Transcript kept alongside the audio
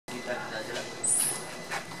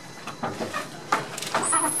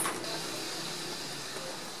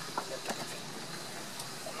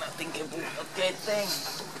Nothing can do a good thing.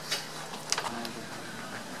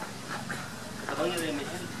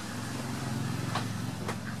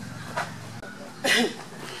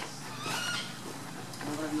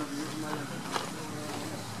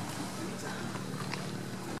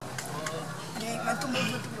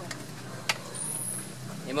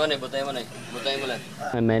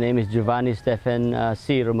 My name is Giovanni Stefan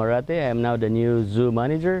C. Romarate. I am now the new zoo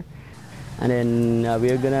manager. And then we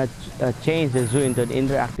are going to change the zoo into an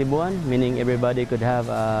interactive one, meaning everybody could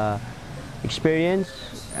have experience,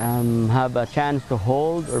 have a chance to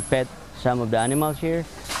hold or pet some of the animals here,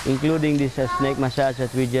 including this snake massage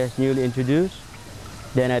that we just newly introduced.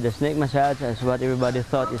 Then the snake massage, as what everybody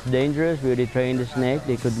thought is dangerous, we already trained the snake.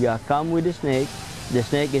 They could come with the snake. The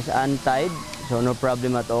snake is untied, so no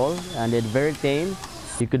problem at all, and it's very tame.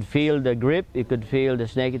 You could feel the grip, you could feel the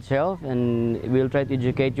snake itself, and we'll try to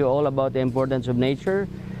educate you all about the importance of nature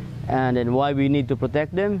and then why we need to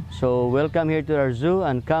protect them. So welcome here to our zoo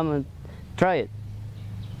and come and try it.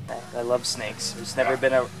 I love snakes. There's never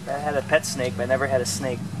been I had a pet snake, but I never had a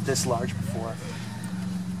snake this large before.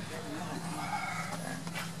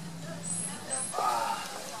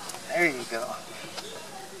 There you go.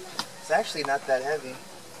 It's actually not that heavy.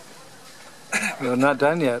 We're not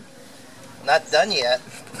done yet. Not done yet.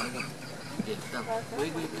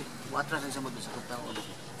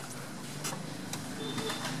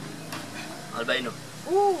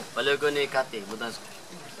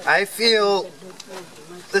 I feel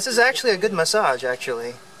this is actually a good massage,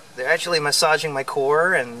 actually. They're actually massaging my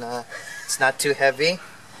core, and it's not too heavy.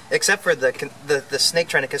 Except for the snake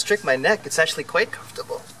trying to constrict my neck, it's actually quite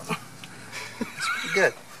comfortable. It's pretty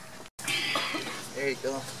good. There you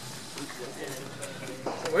go.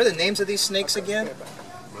 What are the names of these snakes again?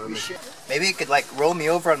 Maybe you could like roll me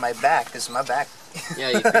over on my back, because my back.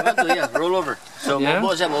 Yeah, if you want to, yeah, roll over. So, yeah?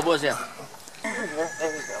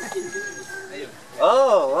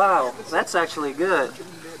 Oh, wow. That's actually good.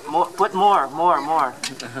 Put more. More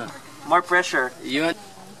pressure.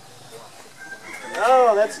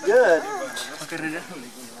 Oh, that's good.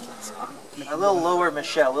 A little lower,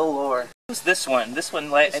 Michelle, a little lower. Who's this one? This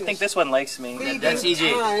one, I think this one likes me. That's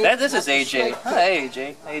AJ. This is AJ. Hi,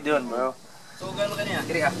 AJ. How you doing, bro? Oh,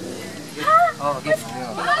 okay.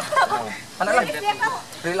 Ano lang?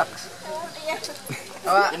 Relax.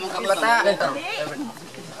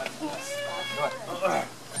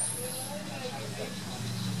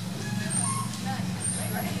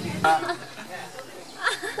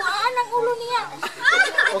 Ang ulo niya.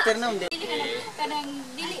 Okay na, hindi. Kanang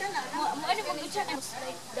dili mo ano mo siya ang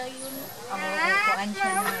slide dayon. Kuan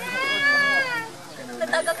siya.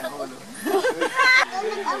 Tatagap na ko.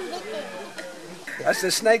 As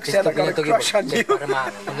the snake said, I'm going to crush on you.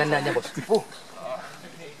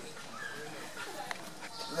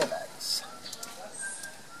 Relax.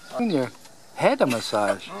 Your head a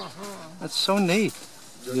massage. That's so neat.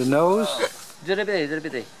 Your nose.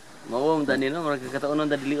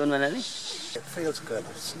 It feels good.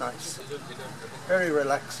 It's nice. Very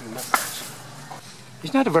relaxing massage.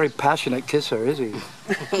 He's not a very passionate kisser, is he?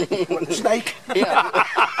 What, snake? Yeah.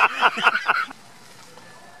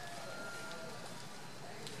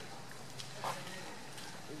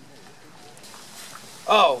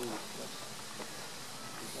 Oh.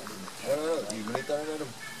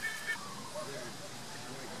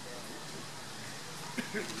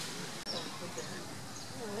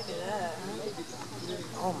 Look at that.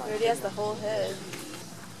 Oh my. He already has the whole head.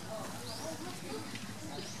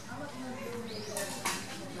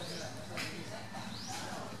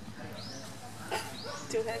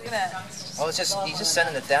 Too heavy. Look at that. Oh, it's just he's just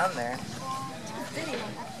sending it down there.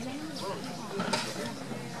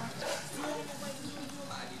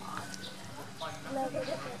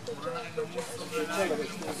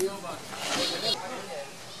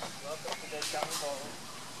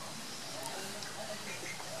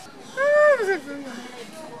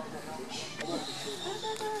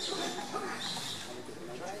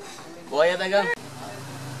 Buaya dagang.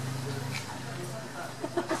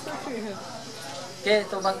 Okay,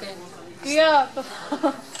 ito bangke. Kuya,